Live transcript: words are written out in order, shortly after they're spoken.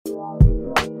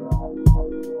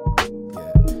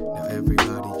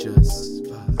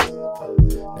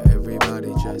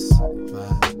just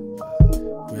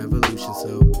vibe. Revolution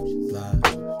so live.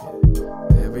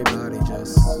 Yeah. Everybody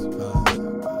just vibe.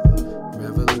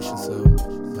 Revolution so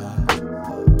live.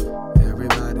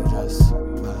 Everybody just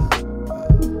vibe.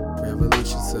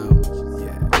 Revolution so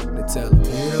yeah. They tell them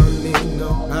you don't need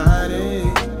nobody.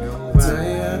 Tell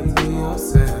you how to be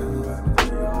yourself.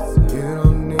 You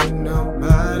don't need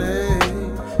nobody.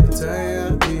 Tell you how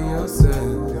to be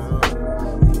yourself.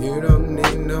 You don't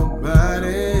need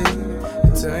nobody.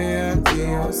 Tell you how to be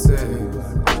yourself.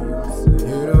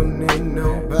 You don't need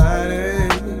nobody.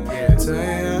 Tell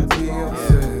you how to be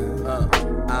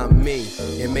yourself. I'm me,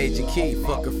 and Major Key,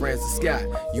 fucking Francis Scott.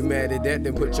 You mad at that,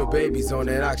 then put your babies on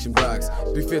that auction box.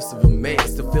 3/5 of a man,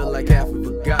 still feel like half of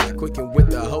a god. Quicken with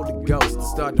the Holy Ghost, to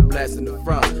start to blasting the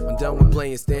frost. I'm done with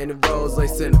playing standing roles like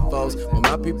centerfolds. When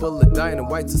my people are dying, the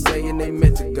whites are saying they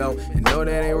meant to go. And no,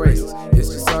 that ain't racist, it's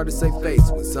just hard to say face.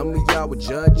 When some of y'all would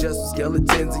judge us with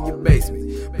skeletons in your basement.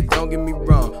 But don't get me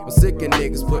wrong, I'm sick of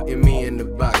niggas putting me in the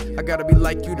box. I gotta be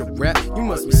like you to rap, you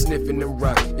must be sniffing them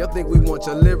rocks. Y'all think we want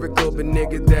your lyrical, but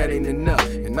nigga, that ain't enough.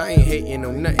 And I ain't hating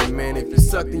on nothing, man. If you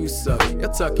suck, then you suck.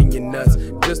 Y'all tucking your nuts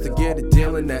just to get a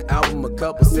deal in that album, a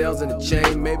couple sales in a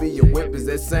chain. Maybe your whip is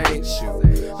that same shoe.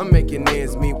 I'm making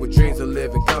ends meet with dreams of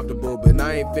living comfortable, but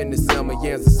I ain't finna sell my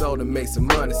yams and soul to make some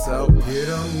money. So you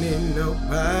don't need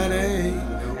nobody.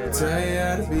 Tell you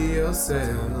how to be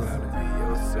yourself.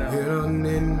 You don't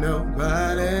need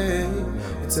nobody.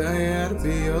 Tell you how to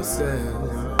be yourself.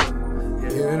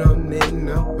 You don't need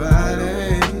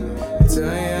nobody.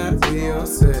 Tell you how to be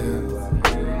yourself.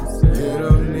 You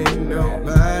don't need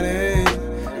nobody.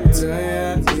 Tell you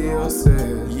how to be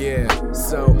yourself. Yeah,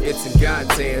 so it's in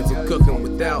God's hands. I'm cooking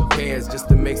without pans just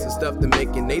to make some stuff to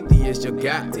make an atheist your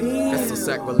god. That's so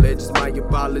sacrilegious. My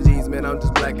apologies, man. I'm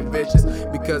just black and vicious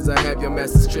because I have your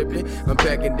masses tripping. I'm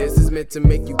packing this is meant to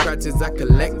make you cry till I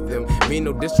collect them. Mean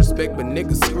no disrespect, but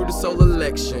niggas screw this whole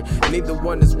election. Neither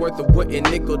one is worth a wooden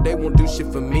nickel. They won't do shit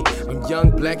for me. I'm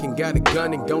young, black, and got a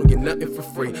gun and gon' get nothing for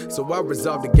free. So I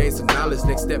resolved to gain some knowledge.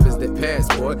 Next step is that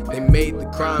passport. They made the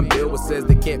crime bill, which says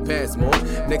they can't pass more.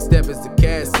 Next step is the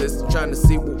caste system, trying to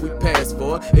see what we pass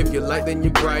for. If you're light, then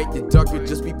you're bright. You're dark, you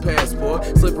just be passport.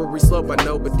 Slippery slope, I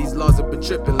know, but these laws have been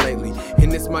tripping lately.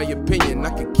 And it's my opinion, I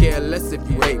could care less if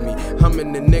you hate me. I'm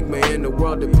an enigma in a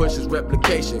world that pushes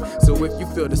replication. So if you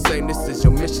feel the same, this is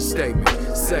your mission statement.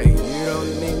 Say, you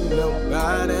don't need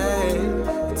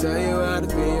nobody. Tell you how to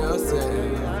be yourself.